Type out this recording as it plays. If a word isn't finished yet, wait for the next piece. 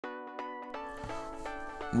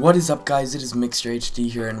What is up, guys? It is Mixer HD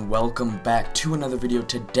here, and welcome back to another video.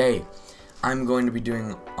 Today I'm going to be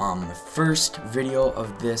doing the first video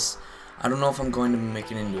of this. I don't know if I'm going to be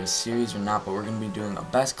making it into a series or not, but we're going to be doing a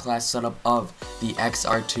best class setup of the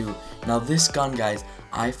XR-2. Now this gun, guys,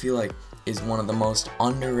 I feel like is one of the most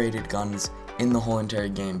underrated guns in the whole entire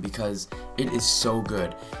game because it is so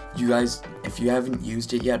good. You guys, if you haven't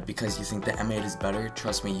used it yet because you think the M8 is better,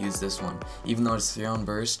 trust me, use this one. Even though it's 3-round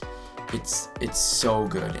burst, it's so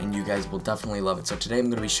good and you guys will definitely love it. So today I'm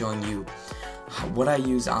going to be showing you what I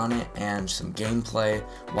use on it and some gameplay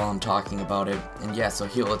while I'm talking about it. And yeah, so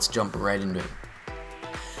here, let's jump right into it.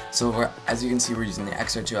 So as you can see, we're using the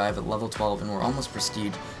XR-2. I have it level 12 and we're almost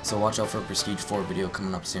prestige, so watch out for a prestige 4 video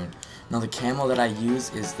coming up soon. Now the camo that I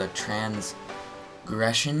use is the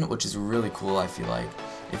transgression, which is really cool, I feel like.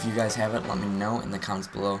 If you guys have it, let me know in the comments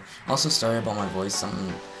below. Also, sorry about my voice, I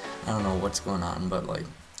don't know what's going on, but like,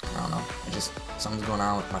 I don't know, something's going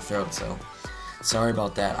on with my throat, so sorry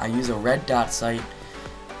about that. I use a red dot sight,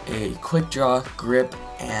 a quick draw, grip,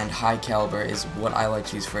 and high caliber is what I like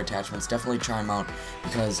to use for attachments. Definitely try them out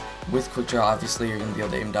because with quick draw, obviously you're going to be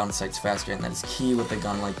able to aim down sights faster, and that is key with a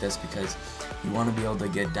gun like this because you want to be able to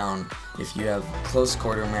get down. If you have close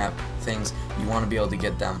quarter map things, you want to be able to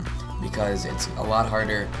get them because it's a lot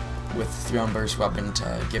harder with 3-round burst weapon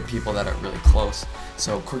to get people that are really close.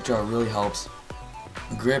 So quick draw really helps.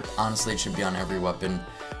 Grip, honestly, it should be on every weapon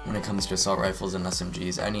when it comes to assault rifles and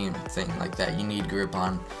SMGs. Anything like that you need grip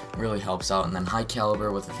on really helps out. And then high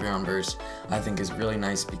caliber with a 3-round burst I think is really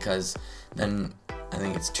nice because then I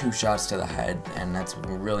think it's 2 shots to the head and that's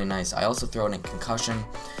really nice. I also throw in a concussion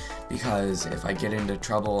because if I get into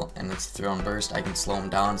trouble and it's 3-round burst, I can slow them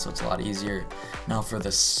down, so it's a lot easier. Now for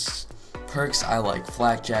the perks, I like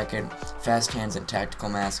flak jacket, fast hands, and tactical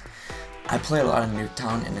mask. I play a lot of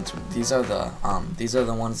Nuketown, and these are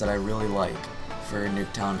the ones that I really like for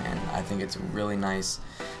Nuketown, and I think it's really nice.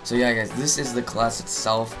 So yeah, guys, this is the class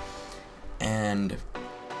itself, and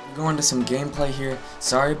go into some gameplay here.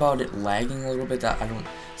 Sorry about it lagging a little bit.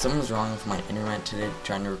 Something's wrong with my internet today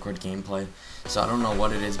trying to record gameplay, so I don't know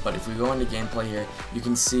what it is. But if we go into gameplay here, you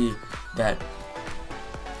can see that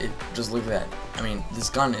just look at that. I mean, this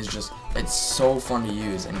gun is it's so fun to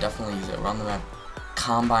use, and definitely use it around the map.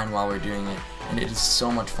 Combine while we're doing it, and it is so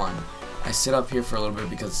much fun. I sit up here for a little bit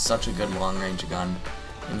because it's such a good long range gun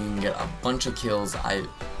and you can get a bunch of kills. I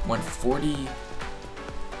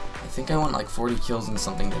think I went like 40 kills in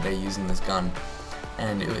something today using this gun,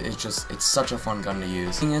 and it's such a fun gun to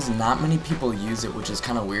use. The thing is, not many people use it, which is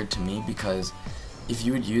kind of weird to me because if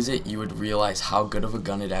you would use it, you would realize how good of a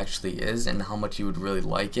gun it actually is and how much you would really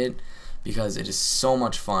like it because it is so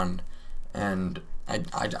much fun. And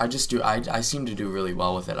I seem to do really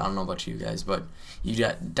well with it. I don't know about you guys, but you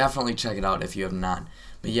definitely check it out if you have not.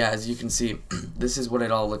 But yeah, as you can see, this is what it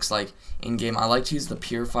all looks like in game. I like to use the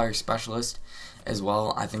Purifier Specialist as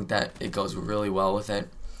well. I think that it goes really well with it.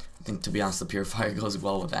 I think, to be honest, the Purifier goes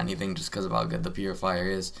well with anything just because of how good the Purifier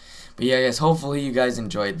is. But yeah, guys, hopefully you guys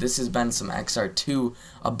enjoyed. This has been some XR-2,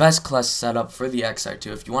 a best class setup for the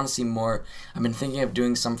XR-2. If you want to see more, I've been thinking of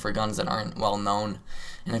doing some for guns that aren't well known.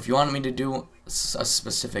 And if you want me to do a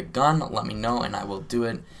specific gun, let me know and I will do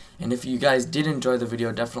it. And if you guys did enjoy the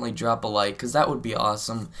video, definitely drop a like because that would be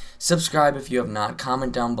awesome. Subscribe if you have not.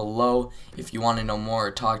 Comment down below if you want to know more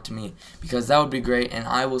or talk to me because that would be great. And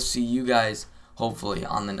I will see you guys hopefully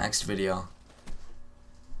on the next video.